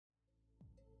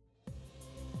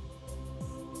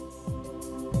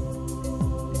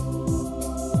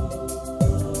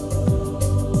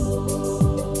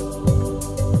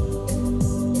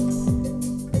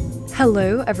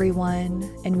Hello,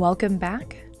 everyone, and welcome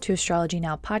back to Astrology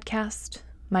Now podcast.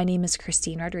 My name is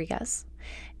Christine Rodriguez,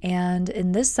 and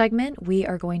in this segment, we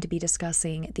are going to be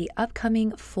discussing the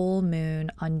upcoming full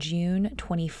moon on June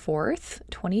 24th,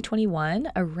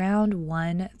 2021, around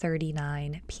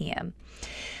 1:39 p.m.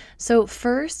 So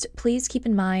first, please keep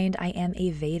in mind I am a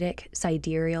Vedic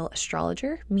sidereal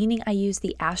astrologer, meaning I use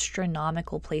the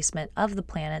astronomical placement of the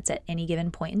planets at any given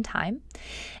point in time.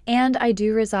 And I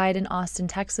do reside in Austin,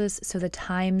 Texas, so the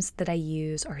times that I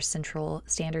use are Central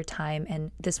Standard Time,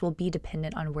 and this will be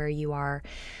dependent on where you are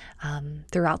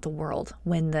throughout the world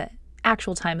when the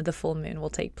actual time of the full moon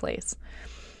will take place.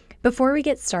 Before we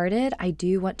get started, I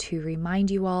do want to remind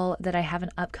you all that I have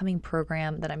an upcoming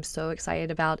program that I'm so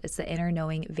excited about. It's the Inner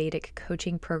Knowing Vedic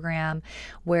Coaching Program,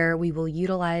 where we will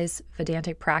utilize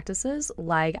Vedantic practices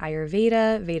like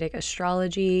Ayurveda, Vedic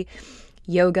astrology,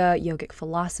 yoga, yogic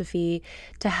philosophy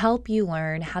to help you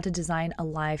learn how to design a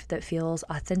life that feels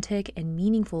authentic and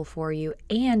meaningful for you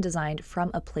and designed from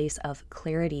a place of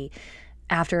clarity.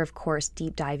 After, of course,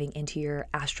 deep diving into your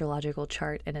astrological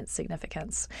chart and its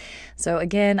significance. So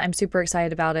again, I'm super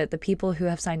excited about it. The people who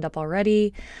have signed up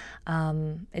already,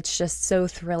 it's just so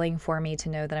thrilling for me to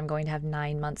know that I'm going to have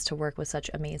 9 months to work with such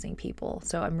amazing people.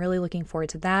 So I'm really looking forward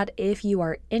to that. If you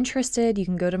are interested, you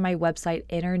can go to my website,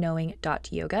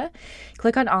 innerknowing.yoga,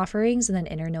 click on offerings and then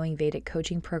Inner Knowing Vedic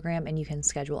Coaching Program, and you can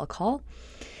schedule a call.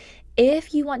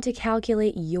 If you want to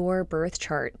calculate your birth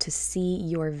chart to see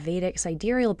your Vedic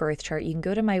sidereal birth chart, you can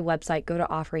go to my website, go to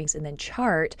offerings, and then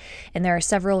chart. And there are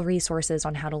several resources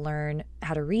on how to learn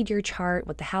how to read your chart,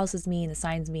 what the houses mean, the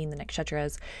signs mean, the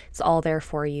nakshatras. It's all there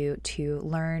for you to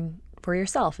learn for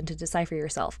yourself and to decipher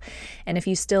yourself. And if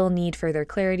you still need further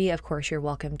clarity, of course, you're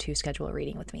welcome to schedule a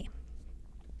reading with me.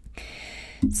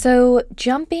 So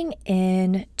jumping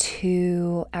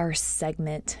into our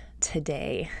segment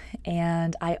today,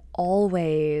 and I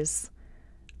always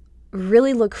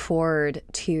really look forward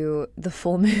to the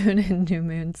full moon and new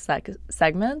moon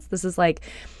segments. This is like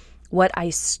what I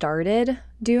started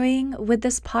doing with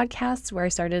this podcast, where I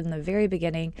started in the very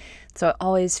beginning. So it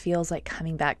always feels like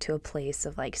coming back to a place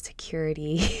of like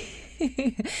security.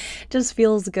 Just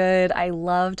feels good. I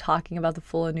love talking about the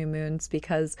full and new moons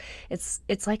because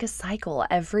it's like a cycle.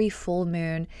 Every full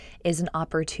moon is an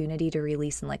opportunity to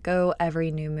release and let go.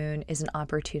 Every new moon is an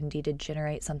opportunity to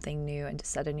generate something new and to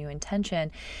set a new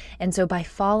intention. And so by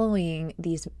following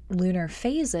these lunar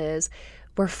phases,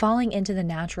 we're falling into the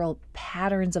natural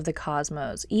patterns of the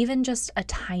cosmos, even just a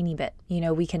tiny bit.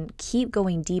 We can keep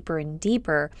going deeper and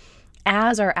deeper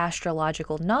as our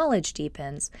astrological knowledge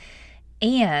deepens.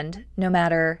 And no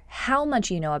matter how much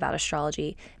you know about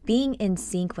astrology, being in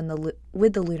sync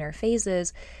with the lunar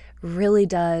phases really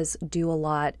does do a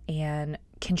lot and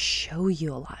can show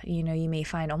you a lot. You may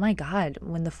find, oh my God,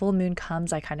 when the full moon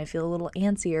comes, I kind of feel a little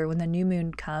antsier. When the new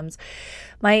moon comes,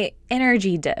 my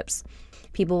energy dips.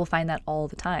 People will find that all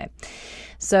the time.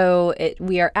 So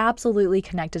we are absolutely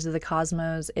connected to the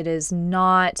cosmos. It is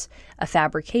not a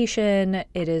fabrication.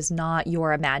 It is not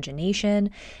your imagination.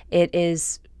 It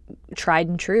is tried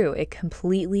and true. It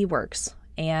completely works.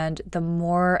 And the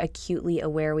more acutely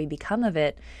aware we become of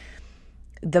it,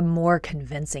 the more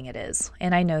convincing it is.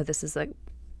 And I know this is a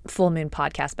full moon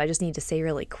podcast, but I just need to say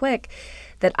really quick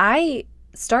that I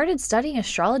started studying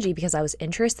astrology because I was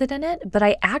interested in it, but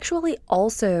I actually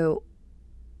also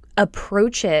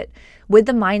approach it with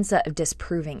the mindset of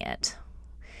disproving it.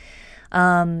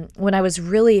 When I was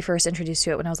really first introduced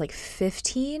to it when I was like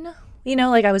 15,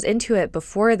 I was into it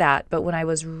before that, but when I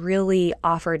was really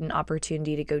offered an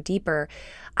opportunity to go deeper,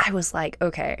 I was like,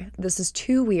 okay, this is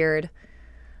too weird.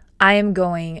 I am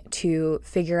going to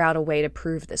figure out a way to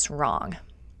prove this wrong.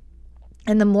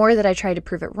 And the more that I tried to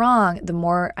prove it wrong, the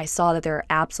more I saw that there are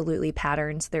absolutely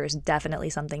patterns. There's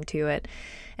definitely something to it.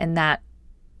 And that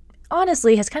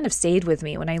honestly has kind of stayed with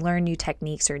me. When I learn new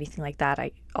techniques or anything like that,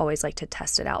 I always like to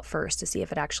test it out first to see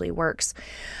if it actually works.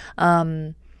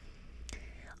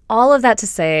 All of that to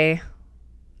say,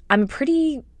 I'm a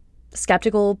pretty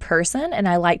skeptical person and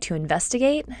I like to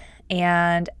investigate.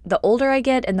 And the older I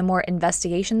get and the more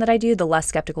investigation that I do, the less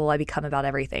skeptical I become about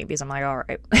everything, because I'm like, all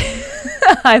right,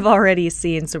 I've already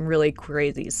seen some really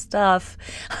crazy stuff.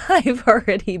 I've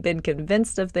already been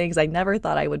convinced of things I never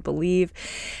thought I would believe.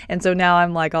 And so now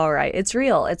I'm like, all right, it's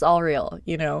real. It's all real,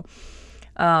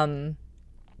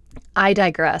 I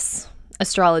digress.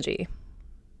 Astrology.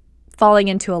 Falling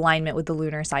into alignment with the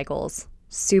lunar cycles.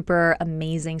 super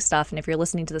amazing stuff. And if you're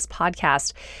listening to this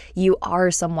podcast, you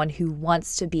are someone who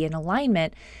wants to be in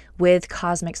alignment with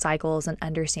cosmic cycles and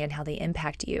understand how they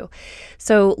impact you.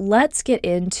 So let's get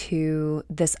into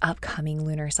this upcoming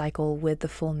lunar cycle with the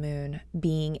full moon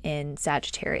being in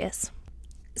Sagittarius.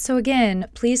 So again,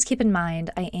 please keep in mind,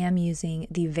 I am using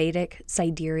the Vedic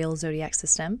sidereal zodiac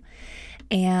system.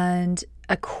 And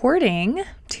according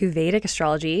to Vedic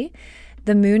astrology,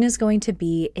 the moon is going to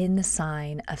be in the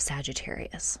sign of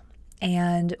Sagittarius.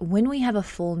 And when we have a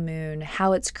full moon,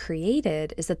 how it's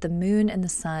created is that the moon and the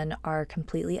sun are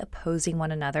completely opposing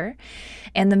one another,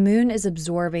 and the moon is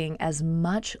absorbing as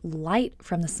much light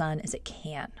from the sun as it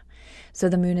can. So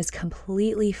the moon is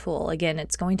completely full. Again,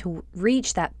 it's going to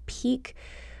reach that peak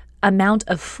amount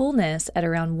of fullness at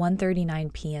around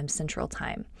 1:39 p.m. Central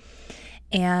Time.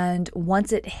 And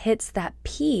once it hits that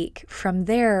peak, from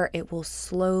there, it will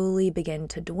slowly begin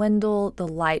to dwindle. The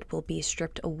light will be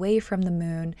stripped away from the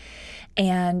moon.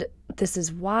 And this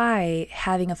is why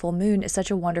having a full moon is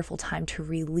such a wonderful time to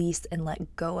release and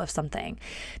let go of something,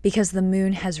 because the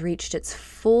moon has reached its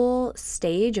full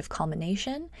stage of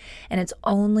culmination, and it's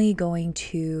only going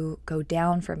to go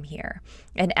down from here.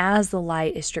 And as the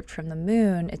light is stripped from the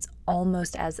moon, it's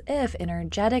almost as if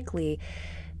energetically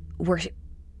we're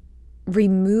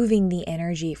removing the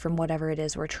energy from whatever it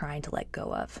is we're trying to let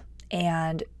go of.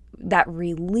 And that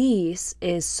release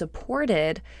is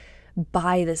supported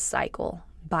by this cycle,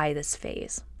 by this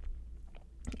phase.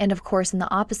 And of course, in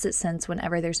the opposite sense,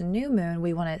 whenever there's a new moon,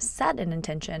 we want to set an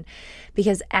intention,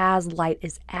 because as light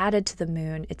is added to the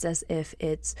moon, it's as if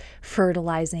it's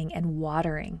fertilizing and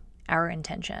watering our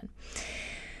intention.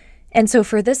 And so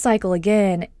for this cycle,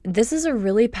 again, this is a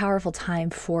really powerful time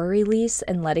for release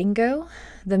and letting go.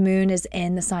 The moon is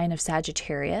in the sign of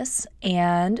Sagittarius,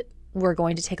 and we're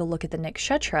going to take a look at the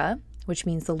nakshatra, which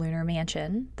means the lunar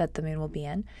mansion that the moon will be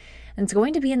in. And it's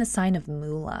going to be in the sign of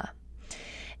Mula.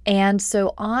 And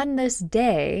so on this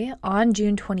day, on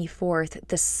June 24th,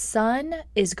 the sun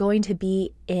is going to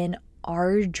be in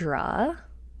Ardra,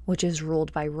 which is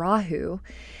ruled by Rahu.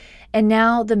 And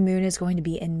now the moon is going to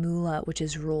be in Mula, which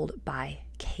is ruled by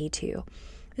Ketu.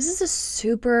 This is a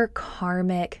super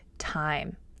karmic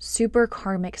time, super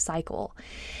karmic cycle.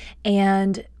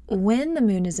 And when the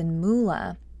moon is in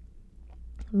Mula,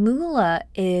 Mula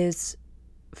is,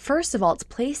 first of all, it's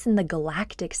placed in the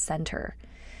galactic center.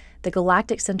 The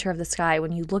galactic center of the sky,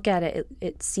 when you look at it,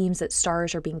 it seems that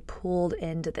stars are being pulled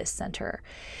into this center.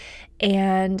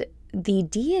 And the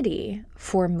deity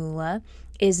for Mula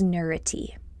is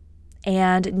Niriti.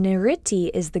 And Niriti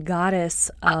is the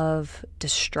goddess of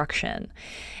destruction.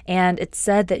 And it's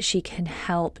said that she can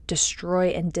help destroy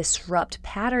and disrupt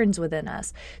patterns within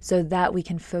us so that we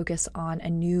can focus on a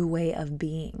new way of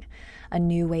being, a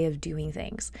new way of doing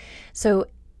things. So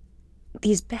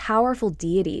these powerful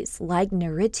deities like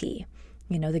Niriti,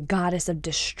 the goddess of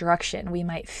destruction, we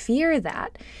might fear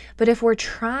that. But if we're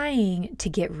trying to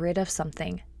get rid of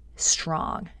something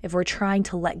strong, if we're trying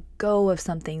to let go of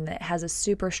something that has a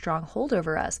super strong hold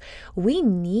over us, we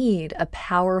need a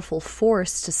powerful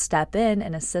force to step in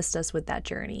and assist us with that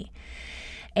journey.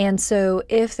 And so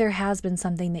if there has been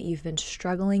something that you've been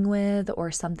struggling with, or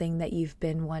something that you've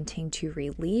been wanting to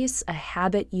release, a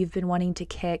habit you've been wanting to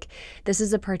kick, this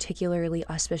is a particularly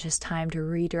auspicious time to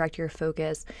redirect your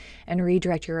focus and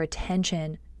redirect your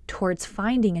attention towards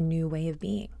finding a new way of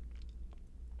being,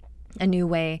 a new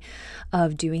way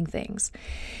of doing things.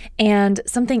 And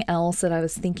something else that I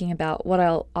was thinking about, what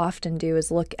I'll often do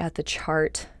is look at the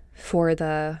chart for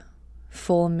the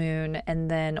full moon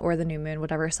and then, or the new moon,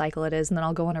 whatever cycle it is, and then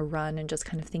I'll go on a run and just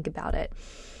kind of think about it.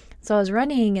 So I was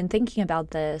running and thinking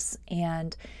about this,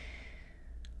 and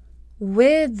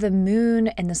with the moon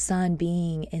and the sun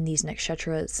being in these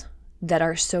nakshatras that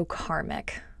are so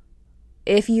karmic,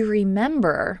 if you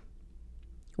remember,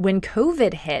 when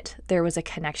COVID hit, there was a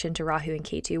connection to Rahu and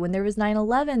Ketu. When there was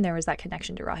 9/11, there was that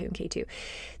connection to Rahu and Ketu.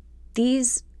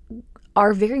 These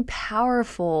are very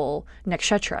powerful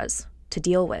nakshatras to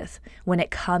deal with when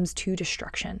it comes to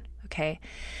destruction, okay?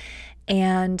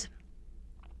 And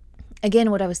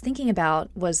again, what I was thinking about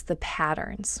was the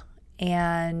patterns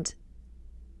and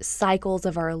cycles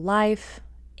of our life,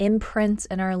 imprints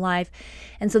in our life.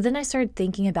 And so then I started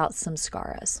thinking about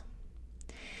samskaras.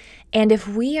 And if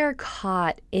we are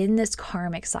caught in this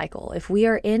karmic cycle, if we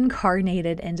are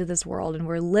incarnated into this world and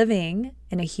we're living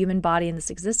in a human body in this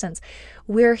existence,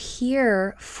 we're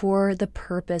here for the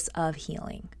purpose of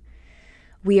healing.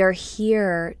 We are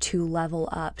here to level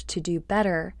up, to do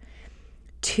better,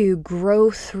 to grow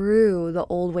through the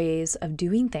old ways of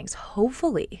doing things,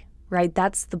 hopefully, right?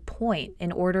 That's the point.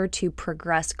 In order to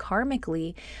progress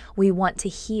karmically, we want to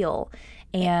heal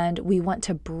and we want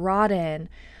to broaden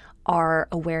our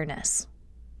awareness.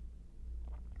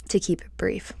 To keep it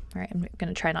brief, right? I'm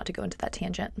going to try not to go into that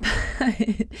tangent.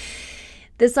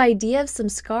 This idea of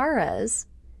samskaras,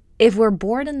 if we're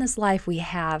born in this life, we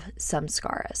have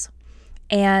samskaras.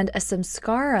 And a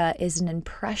samskara is an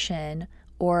impression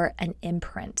or an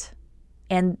imprint.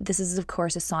 And this is, of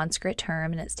course, a Sanskrit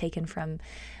term, and it's taken from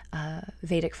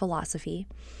Vedic philosophy.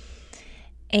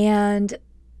 And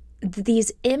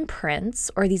these imprints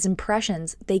or these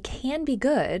impressions, they can be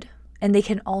good and they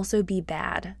can also be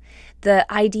bad.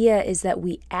 The idea is that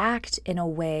we act in a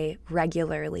way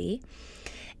regularly,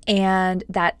 and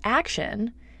that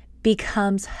action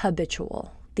becomes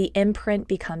habitual. The imprint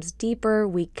becomes deeper.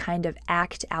 We kind of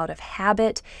act out of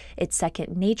habit. It's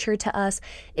second nature to us.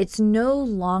 It's no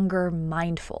longer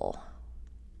mindful.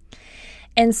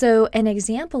 And so an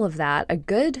example of that, a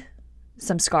good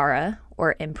samskara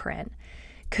or imprint,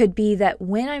 could be that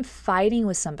when I'm fighting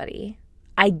with somebody,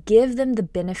 I give them the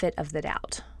benefit of the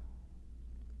doubt.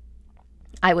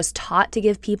 I was taught to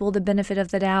give people the benefit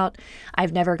of the doubt.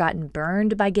 I've never gotten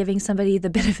burned by giving somebody the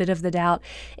benefit of the doubt.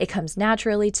 It comes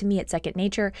naturally to me. It's second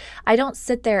nature. I don't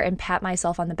sit there and pat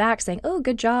myself on the back saying, oh,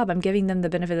 good job, I'm giving them the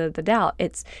benefit of the doubt.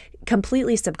 It's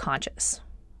completely subconscious.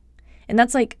 And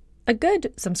that's like a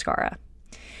good samskara.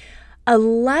 A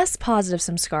less positive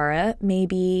samskara may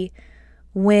be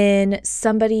when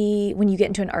you get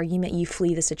into an argument, you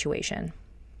flee the situation.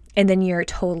 And then you're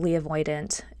totally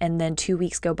avoidant. And then 2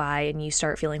 weeks go by and you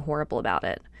start feeling horrible about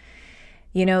it.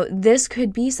 This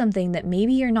could be something that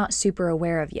maybe you're not super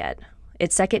aware of yet.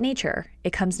 It's second nature.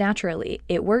 It comes naturally.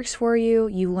 It works for you.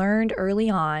 You learned early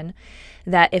on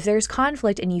that if there's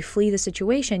conflict and you flee the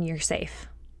situation, you're safe.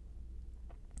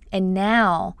 And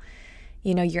now,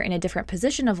 you're in a different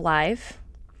position of life,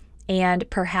 and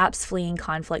perhaps fleeing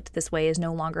conflict this way is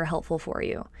no longer helpful for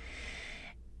you.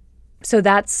 So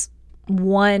that's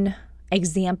one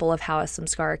example of how a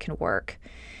samskara can work.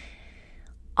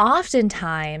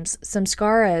 Oftentimes,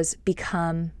 samskaras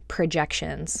become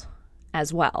projections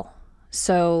as well.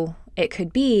 So it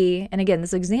could be, and again,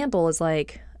 this example is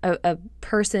like a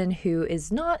person who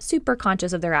is not super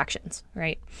conscious of their actions,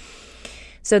 right?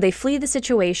 So they flee the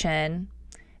situation,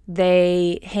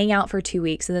 they hang out for 2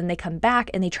 weeks, and then they come back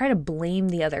and they try to blame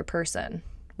the other person.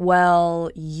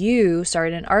 Well, you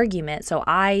started an argument, so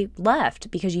I left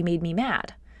because you made me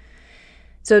mad.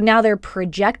 So now they're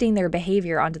projecting their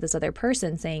behavior onto this other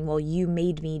person saying, well, you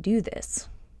made me do this.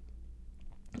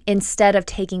 Instead of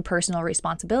taking personal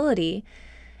responsibility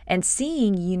and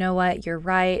seeing, you know what, you're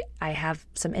right. I have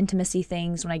some intimacy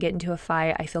things. When I get into a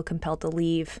fight, I feel compelled to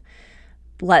leave.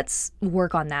 Let's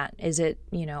work on that.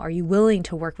 Are you willing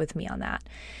to work with me on that?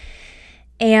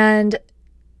 And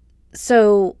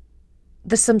so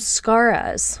the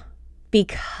samskaras,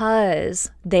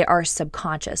 because they are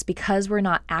subconscious, because we're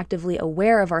not actively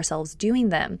aware of ourselves doing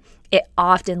them, it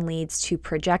often leads to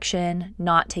projection,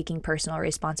 not taking personal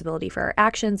responsibility for our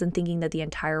actions, and thinking that the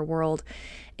entire world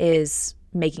is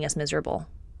making us miserable,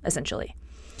 essentially.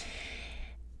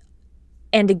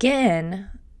 And again,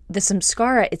 the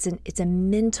samskara, it's a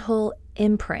mental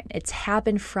imprint. It's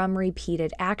happened from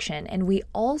repeated action. And we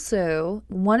also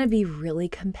want to be really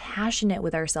compassionate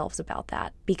with ourselves about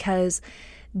that, because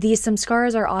these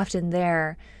samskaras are often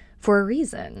there for a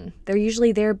reason. They're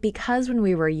usually there because when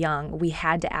we were young, we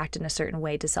had to act in a certain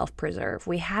way to self-preserve.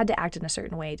 We had to act in a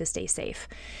certain way to stay safe.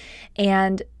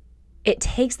 And it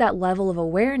takes that level of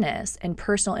awareness and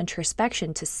personal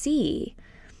introspection to see,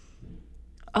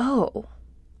 oh,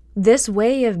 this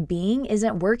way of being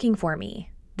isn't working for me.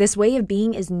 This way of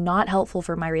being is not helpful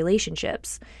for my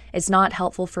relationships. It's not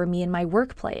helpful for me in my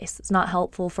workplace. It's not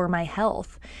helpful for my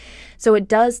health. So it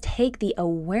does take the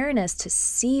awareness to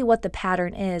see what the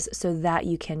pattern is so that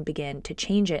you can begin to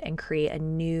change it and create a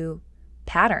new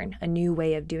pattern, a new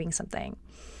way of doing something.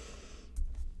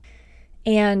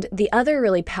 And the other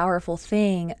really powerful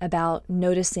thing about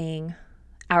noticing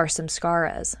our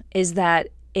samskaras is that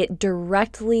it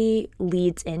directly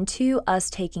leads into us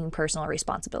taking personal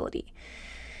responsibility.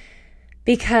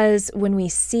 Because when we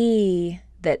see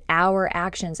that our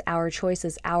actions, our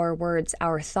choices, our words,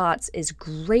 our thoughts is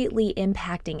greatly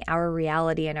impacting our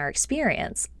reality and our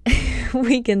experience,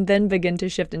 we can then begin to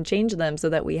shift and change them so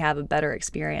that we have a better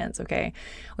experience, okay?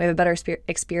 We have a better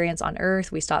experience on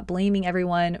earth. We stop blaming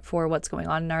everyone for what's going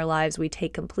on in our lives. We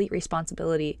take complete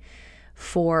responsibility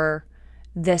for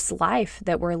this life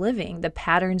that we're living, the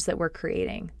patterns that we're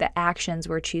creating, the actions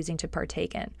we're choosing to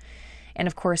partake in. And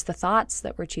of course, the thoughts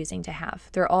that we're choosing to have.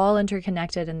 They're all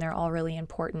interconnected and they're all really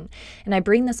important. And I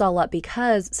bring this all up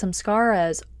because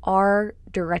samskaras are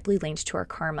directly linked to our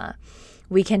karma.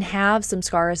 We can have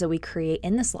samskaras that we create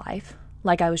in this life,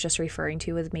 like I was just referring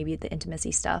to with maybe the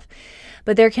intimacy stuff.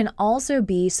 But there can also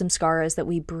be samskaras that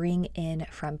we bring in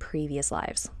from previous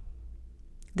lives.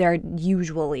 There are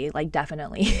usually, like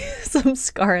definitely, some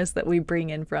scars that we bring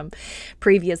in from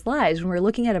previous lives. When we're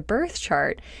looking at a birth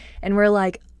chart and we're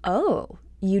like, oh,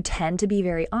 you tend to be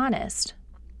very honest.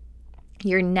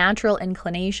 Your natural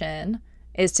inclination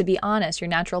is to be honest. Your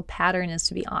natural pattern is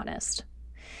to be honest.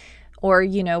 Or,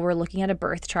 we're looking at a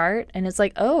birth chart and it's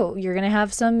like, oh, you're going to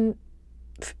have some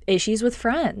issues with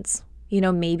friends.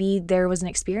 Maybe there was an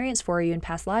experience for you in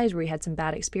past lives where you had some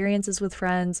bad experiences with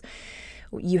friends.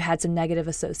 You had some negative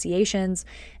associations.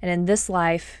 And in this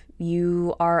life,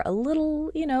 you are a little,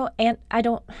 and I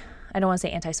don't want to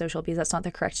say antisocial because that's not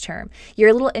the correct term.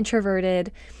 You're a little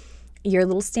introverted. You're a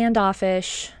little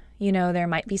standoffish. There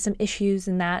might be some issues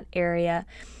in that area.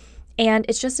 And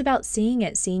it's just about seeing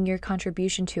it, seeing your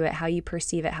contribution to it, how you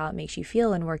perceive it, how it makes you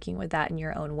feel, and working with that in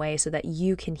your own way so that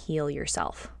you can heal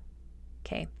yourself.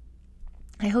 Okay.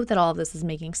 I hope that all of this is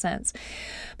making sense.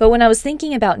 But when I was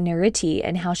thinking about Niriti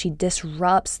and how she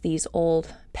disrupts these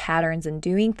old patterns and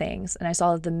doing things, and I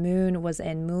saw that the moon was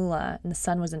in Mula and the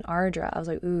sun was in Ardra, I was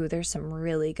like, ooh, there's some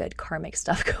really good karmic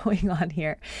stuff going on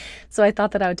here. So I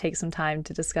thought that I would take some time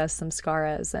to discuss some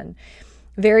skaras and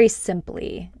very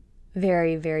simply,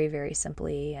 very, very, very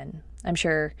simply. And I'm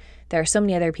sure there are so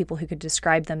many other people who could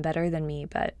describe them better than me,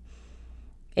 but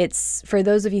it's for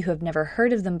those of you who have never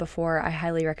heard of them before, I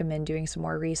highly recommend doing some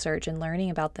more research and learning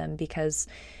about them, because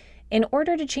in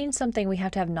order to change something, we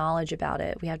have to have knowledge about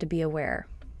it. We have to be aware.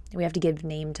 We have to give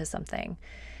name to something.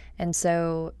 And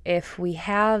so if we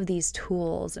have these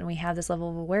tools and we have this level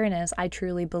of awareness, I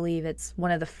truly believe it's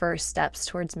one of the first steps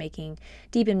towards making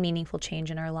deep and meaningful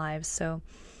change in our lives. So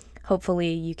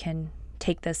hopefully you can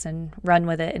take this and run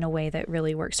with it in a way that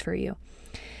really works for you.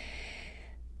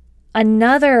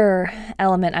 Another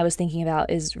element I was thinking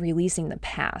about is releasing the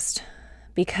past,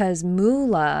 because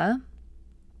Mula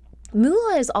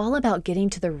is all about getting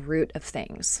to the root of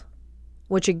things,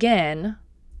 which again,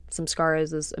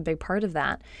 samskaras is a big part of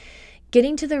that.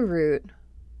 Getting to the root,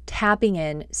 tapping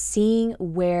in, seeing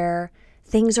where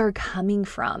things are coming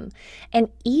from. And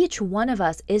each one of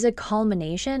us is a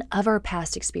culmination of our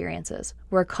past experiences.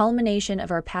 We're a culmination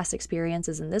of our past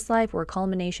experiences in this life. We're a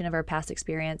culmination of our past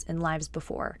experience in lives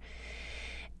before.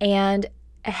 And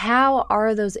how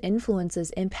are those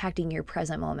influences impacting your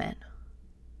present moment?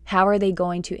 How are they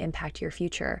going to impact your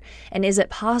future? And is it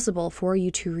possible for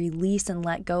you to release and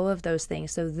let go of those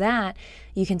things so that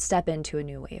you can step into a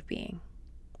new way of being?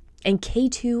 And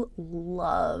Ketu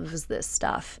loves this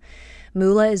stuff.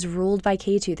 Mula is ruled by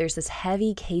Ketu. There's this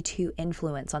heavy Ketu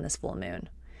influence on this full moon.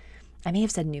 I may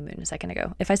have said new moon a second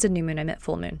ago. If I said new moon, I meant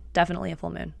full moon. Definitely a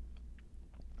full moon.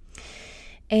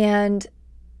 And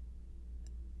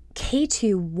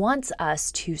Ketu wants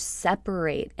us to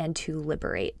separate and to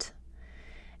liberate.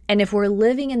 And if we're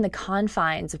living in the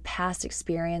confines of past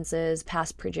experiences,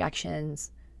 past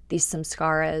projections, these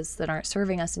samskaras that aren't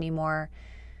serving us anymore,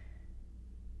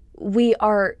 we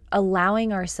are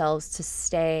allowing ourselves to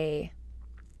stay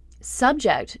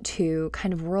subject to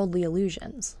kind of worldly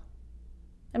illusions.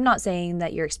 I'm not saying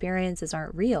that your experiences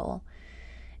aren't real.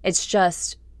 It's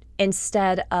just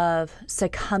instead of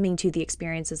succumbing to the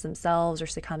experiences themselves or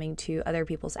succumbing to other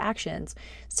people's actions,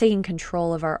 it's taking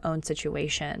control of our own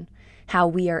situation, how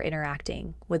we are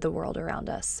interacting with the world around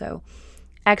us. So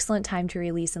excellent time to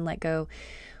release and let go.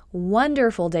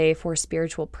 Wonderful day for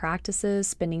spiritual practices,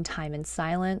 spending time in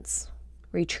silence,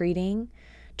 retreating,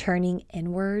 turning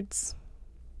inwards.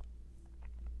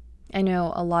 I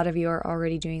know a lot of you are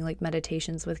already doing like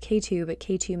meditations with Ketu, but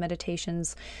Ketu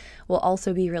meditations will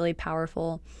also be really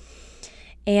powerful.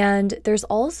 And there's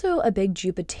also a big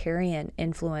Jupiterian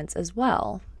influence as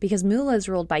well, because Mula is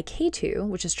ruled by Ketu,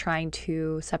 which is trying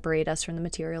to separate us from the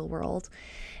material world.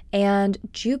 And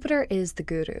Jupiter is the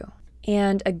guru.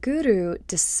 And a guru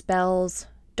dispels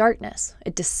darkness.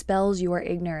 It dispels your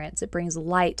ignorance. It brings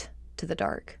light to the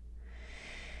dark.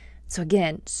 So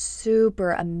again,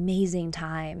 super amazing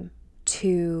time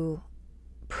to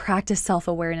practice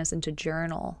self-awareness and to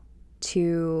journal,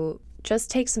 to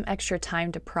just take some extra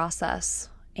time to process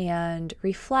and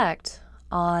reflect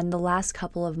on the last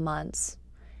couple of months,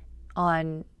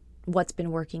 on what's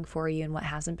been working for you and what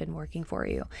hasn't been working for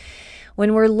you.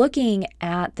 When we're looking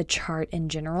at the chart in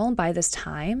general, by this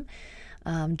time,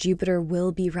 Jupiter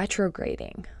will be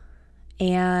retrograding.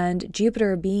 And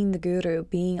Jupiter being the guru,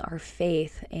 being our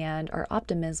faith and our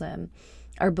optimism,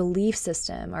 our belief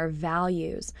system, our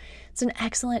values. It's an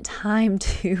excellent time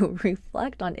to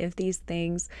reflect on if these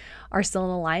things are still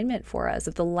in alignment for us.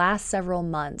 If the last several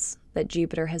months that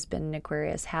Jupiter has been in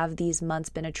Aquarius, have these months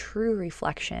been a true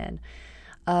reflection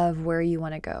of where you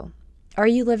want to go? Are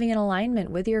you living in alignment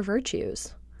with your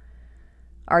virtues?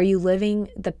 Are you living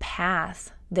the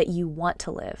path that you want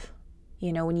to live?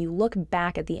 You know, when you look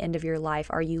back at the end of your life,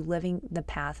 are you living the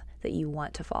path that you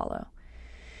want to follow?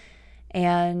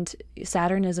 And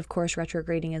Saturn is, of course,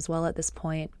 retrograding as well at this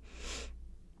point.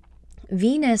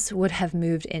 Venus would have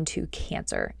moved into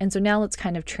Cancer. And so now let's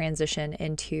kind of transition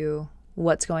into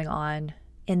what's going on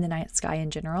in the night sky in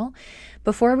general.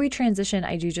 Before we transition,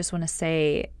 I do just want to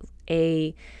say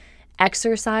a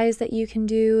exercise that you can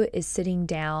do is sitting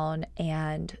down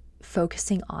and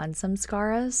focusing on some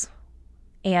skaras.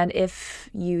 And if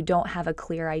you don't have a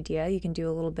clear idea, you can do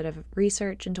a little bit of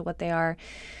research into what they are.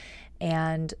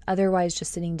 And otherwise,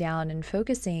 just sitting down and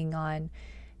focusing on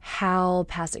how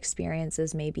past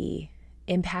experiences may be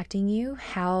impacting you,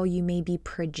 how you may be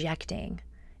projecting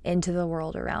into the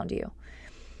world around you.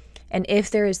 And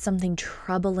if there is something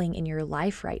troubling in your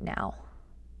life right now,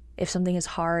 if something is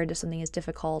hard, if something is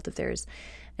difficult, if there's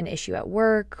an issue at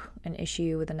work, an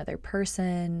issue with another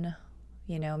person,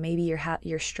 you know, maybe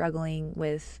you're struggling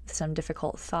with some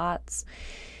difficult thoughts,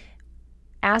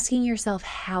 asking yourself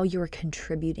how you're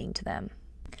contributing to them.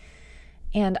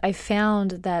 And I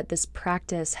found that this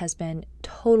practice has been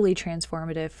totally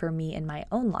transformative for me in my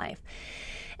own life.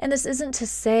 And this isn't to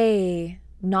say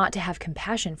not to have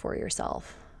compassion for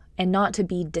yourself and not to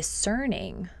be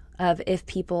discerning of if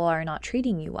people are not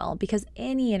treating you well, because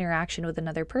any interaction with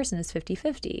another person is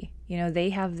 50-50. You know,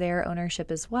 they have their ownership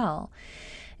as well.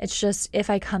 It's just if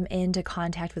I come into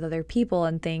contact with other people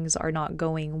and things are not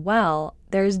going well,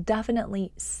 there's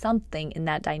definitely something in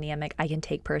that dynamic I can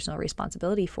take personal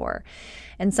responsibility for.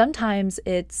 And sometimes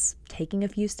it's taking a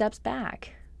few steps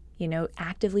back, you know,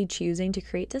 actively choosing to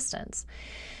create distance.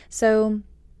 So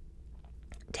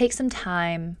take some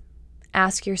time.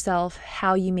 Ask yourself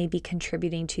how you may be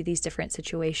contributing to these different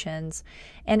situations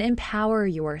and empower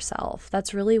yourself.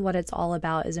 That's really what it's all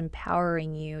about, is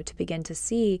empowering you to begin to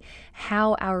see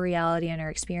how our reality and our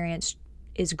experience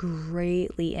is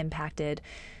greatly impacted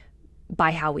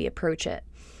by how we approach it.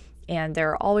 And there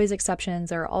are always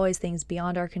exceptions. There are always things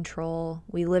beyond our control.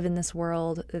 We live in this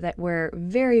world where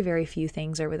very, very few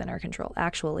things are within our control.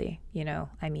 Actually, you know,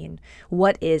 I mean,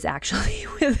 what is actually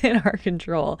within our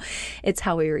control? It's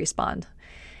how we respond.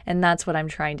 And that's what I'm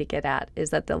trying to get at,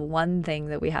 is that the one thing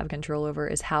that we have control over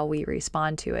is how we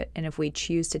respond to it. And if we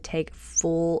choose to take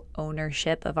full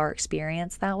ownership of our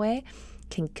experience that way,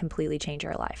 can completely change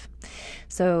our life.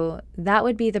 So that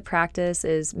would be the practice,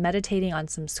 is meditating on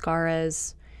some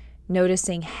skaras,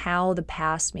 noticing how the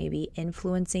past may be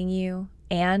influencing you,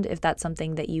 and if that's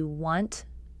something that you want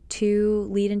to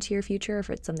lead into your future, if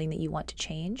it's something that you want to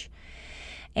change,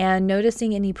 and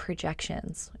noticing any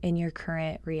projections in your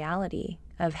current reality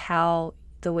of how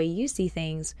the way you see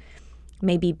things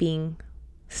may be being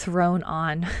thrown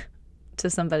on to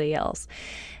somebody else.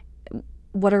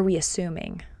 What are we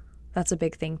assuming? That's a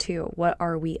big thing too. What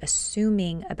are we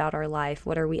assuming about our life?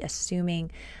 What are we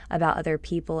assuming about other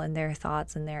people and their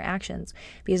thoughts and their actions?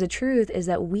 Because the truth is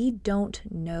that we don't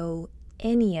know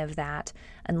any of that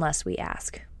unless we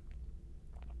ask.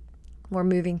 We're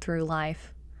moving through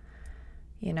life.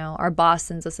 You know, our boss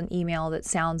sends us an email that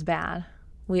sounds bad.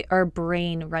 Our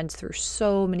brain runs through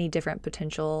so many different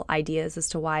potential ideas as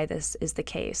to why this is the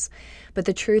case. But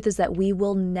the truth is that we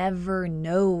will never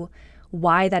know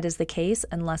why that is the case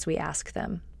unless we ask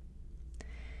them.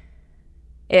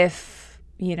 If,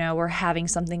 you know, we're having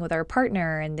something with our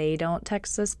partner and they don't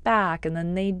text us back, and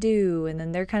then they do, and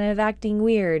then they're kind of acting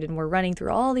weird, and we're running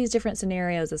through all these different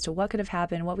scenarios as to what could have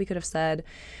happened, what we could have said,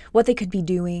 what they could be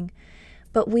doing,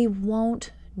 but we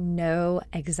won't know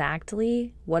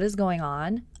exactly what is going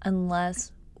on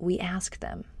unless we ask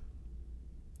them.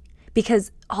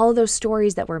 Because all of those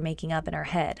stories that we're making up in our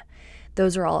head,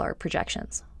 those are all our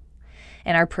projections.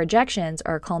 And our projections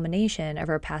are a culmination of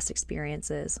our past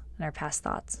experiences and our past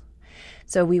thoughts.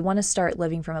 So we want to start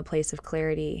living from a place of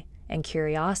clarity and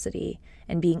curiosity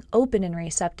and being open and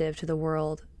receptive to the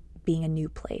world being a new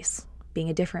place,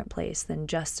 being a different place than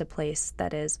just a place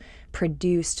that is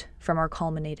produced from our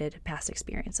culminated past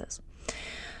experiences.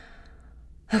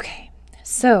 Okay,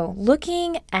 so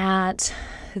looking at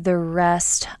the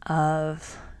rest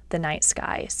of the night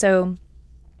sky. So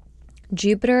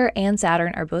Jupiter and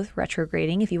Saturn are both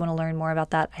retrograding. If you want to learn more about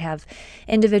that, I have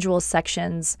individual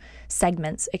segments,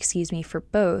 for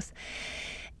both.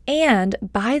 And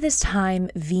by this time,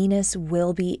 Venus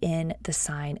will be in the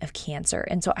sign of Cancer.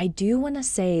 And so I do want to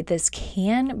say this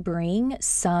can bring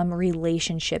some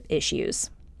relationship issues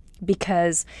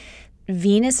because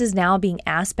Venus is now being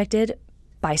aspected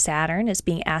by Saturn, it's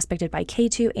being aspected by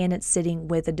Ketu, and it's sitting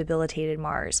with a debilitated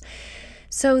Mars.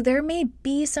 So there may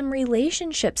be some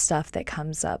relationship stuff that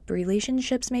comes up.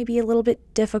 Relationships may be a little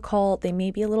bit difficult. They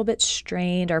may be a little bit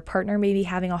strained. Our partner may be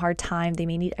having a hard time. They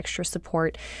may need extra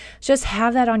support. Just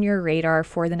have that on your radar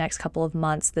for the next couple of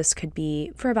months. This could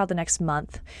be for about the next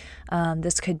month.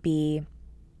 This could be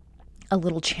a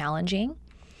little challenging.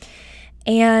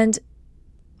 And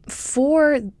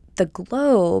for the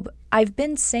globe, I've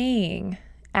been saying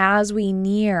as we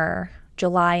near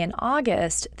July and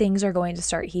August, things are going to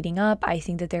start heating up. I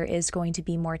think that there is going to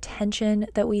be more tension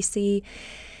that we see.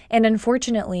 And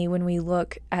unfortunately, when we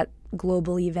look at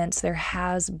global events, there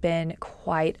has been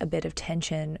quite a bit of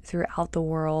tension throughout the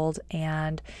world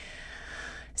and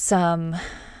some,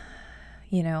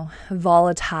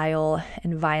 volatile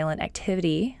and violent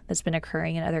activity that's been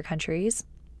occurring in other countries.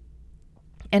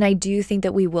 And I do think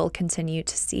that we will continue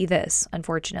to see this,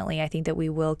 unfortunately. I think that we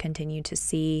will continue to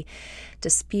see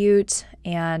dispute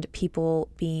and people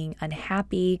being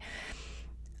unhappy.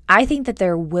 I think that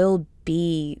there will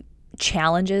be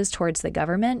challenges towards the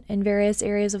government in various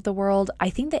areas of the world. I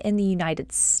think that in the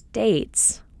United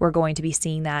States, we're going to be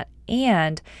seeing that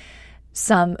and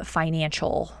some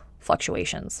financial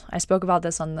fluctuations. I spoke about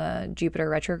this on the Jupiter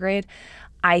retrograde.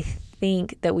 I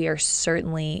think that we are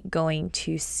certainly going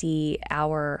to see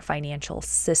our financial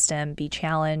system be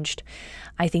challenged.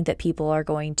 I think that people are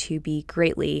going to be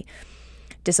greatly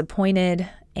disappointed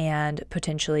and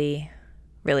potentially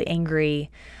really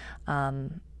angry.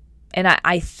 And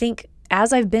I think,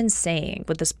 as I've been saying,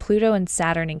 with this Pluto and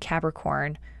Saturn in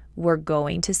Capricorn, we're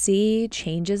going to see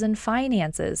changes in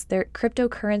finances.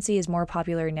 Cryptocurrency is more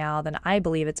popular now than I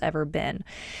believe it's ever been.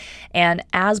 And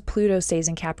as Pluto stays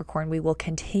in Capricorn, we will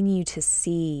continue to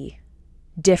see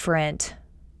different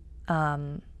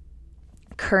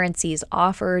currencies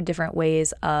offer, different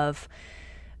ways of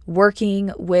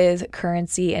working with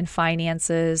currency and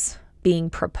finances being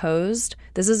proposed.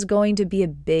 This is going to be a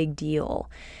big deal.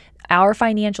 Our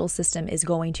financial system is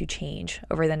going to change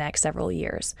over the next several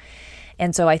years.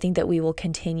 And so I think that we will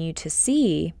continue to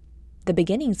see the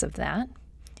beginnings of that.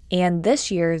 And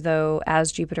this year, though,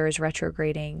 as Jupiter is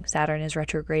retrograding, Saturn is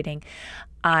retrograding,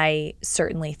 I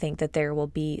certainly think that there will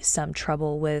be some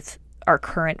trouble with our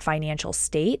current financial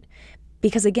state.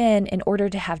 Because again, in order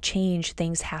to have change,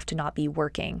 things have to not be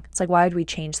working. It's like, why would we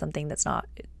change something that's not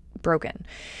broken?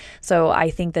 So I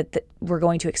think that we're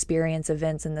going to experience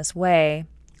events in this way,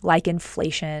 like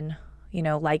inflation,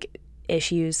 like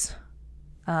issues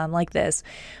like this,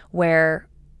 where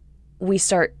we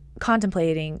start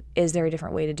contemplating, is there a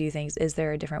different way to do things? Is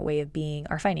there a different way of being?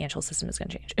 Our financial system is going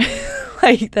to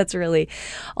change. That's really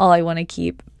all I want to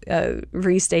keep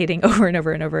restating over and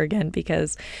over and over again,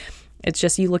 because it's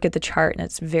just, you look at the chart and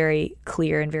it's very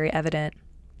clear and very evident.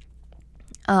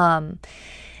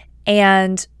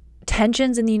 And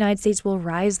tensions in the United States will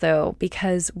rise, though,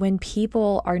 because when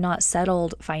people are not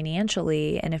settled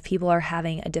financially, and if people are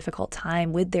having a difficult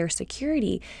time with their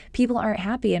security, people aren't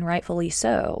happy, and rightfully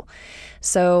so.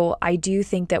 So I do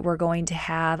think that we're going to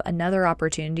have another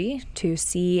opportunity to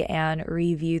see and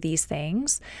review these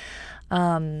things.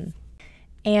 And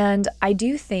I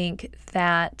do think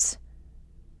that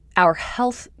our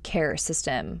health care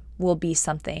system will be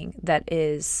something that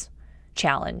is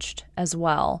challenged as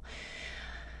well.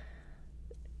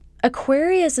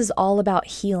 Aquarius is all about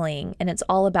healing, and it's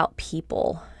all about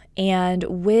people. And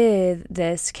with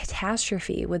this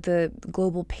catastrophe, with the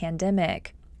global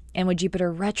pandemic, and with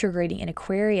Jupiter retrograding in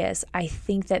Aquarius, I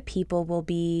think that people will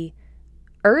be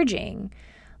urging,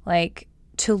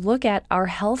 to look at our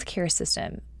healthcare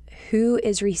system. Who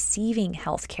is receiving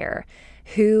healthcare?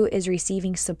 Who is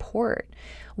receiving support?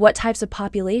 What types of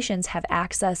populations have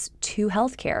access to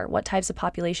healthcare? What types of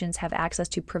populations have access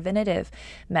to preventative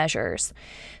measures?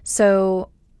 So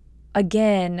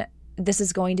again, this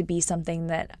is going to be something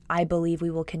that I believe we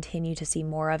will continue to see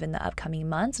more of in the upcoming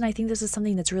months. And I think this is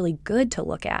something that's really good to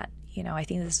look at. I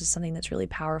think this is something that's really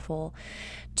powerful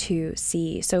to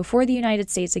see. So for the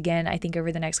United States, again, I think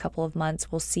over the next couple of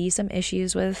months, we'll see some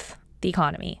issues with the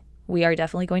economy. We are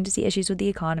definitely going to see issues with the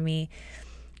economy.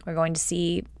 We're going to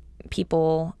see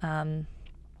people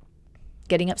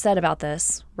getting upset about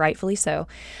this, rightfully so.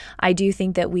 I do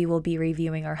think that we will be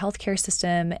reviewing our healthcare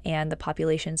system and the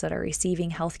populations that are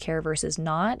receiving healthcare versus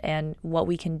not, and what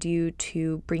we can do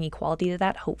to bring equality to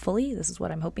that, hopefully. This is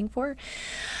what I'm hoping for.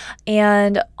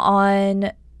 And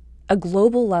on a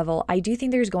global level, I do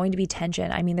think there's going to be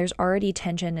tension. I mean, there's already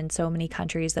tension in so many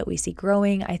countries that we see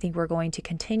growing. I think we're going to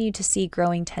continue to see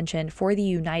growing tension for the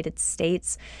United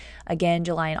States. Again,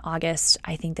 July and August,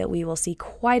 I think that we will see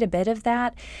quite a bit of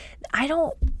that. I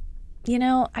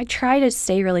try to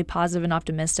stay really positive and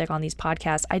optimistic on these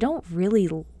podcasts. I don't really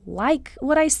like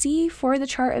what I see for the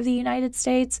chart of the United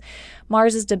States.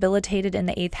 Mars is debilitated in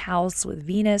the 8th house with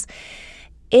Venus.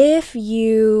 If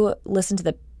you listen to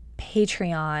the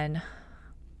Patreon,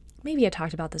 maybe I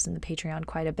talked about this in the Patreon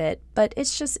quite a bit, but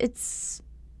it's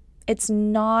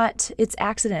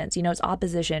accidents, it's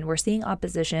opposition. We're seeing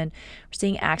opposition, we're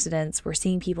seeing accidents, we're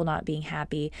seeing people not being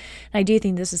happy. And I do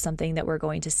think this is something that we're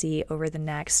going to see over the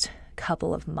next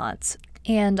couple of months.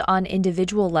 And on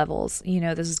individual levels,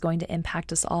 this is going to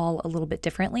impact us all a little bit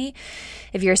differently.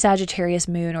 If you're a Sagittarius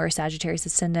moon or a Sagittarius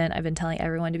ascendant, I've been telling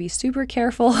everyone to be super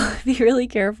careful, be really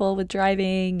careful with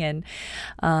driving and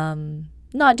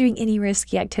not doing any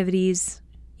risky activities.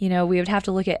 We would have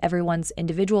to look at everyone's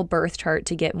individual birth chart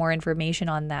to get more information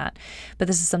on that. But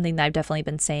this is something that I've definitely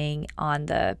been saying on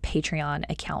the Patreon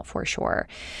account for sure.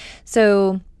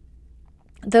 So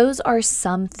those are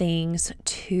some things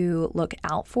to look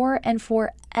out for, and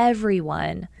for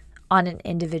everyone on an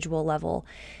individual level.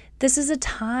 This is a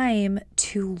time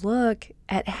to look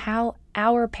at how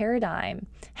our paradigm,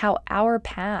 how our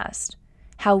past,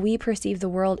 how we perceive the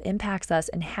world impacts us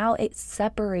and how it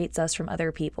separates us from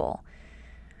other people.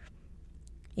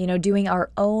 Doing our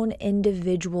own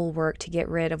individual work to get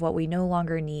rid of what we no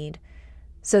longer need,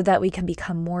 so that we can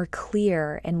become more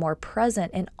clear and more present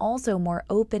and also more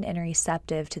open and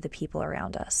receptive to the people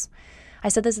around us. I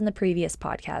said this in the previous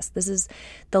podcast. This is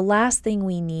the last thing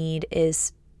we need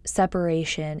is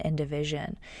separation and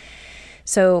division.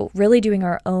 So really doing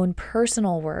our own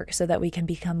personal work so that we can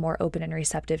become more open and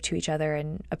receptive to each other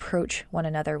and approach one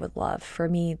another with love. For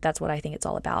me, that's what I think it's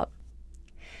all about.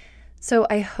 So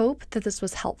I hope that this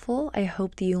was helpful. I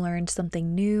hope that you learned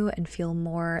something new and feel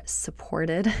more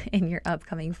supported in your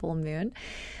upcoming full moon.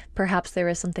 Perhaps there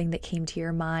is something that came to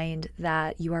your mind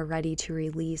that you are ready to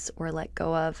release or let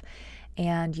go of,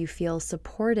 and you feel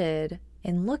supported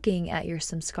in looking at your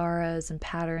samskaras and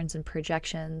patterns and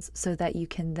projections so that you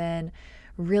can then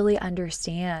really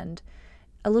understand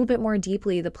a little bit more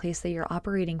deeply the place that you're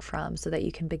operating from, so that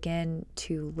you can begin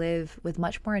to live with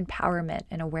much more empowerment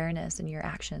and awareness in your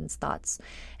actions, thoughts,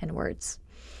 and words.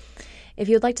 If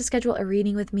you'd like to schedule a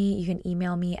reading with me, you can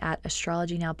email me at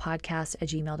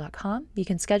astrologynowpodcast@gmail.com. You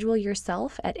can schedule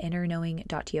yourself at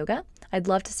innerknowing.yoga. I'd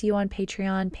love to see you on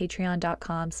Patreon,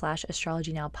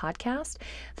 patreon.com/astrologynowpodcast.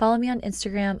 Follow me on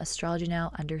Instagram,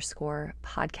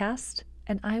 astrologynow_podcast.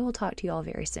 And I will talk to you all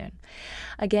very soon.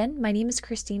 Again, my name is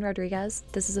Christine Rodriguez.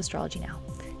 This is Astrology Now.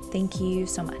 Thank you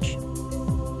so much.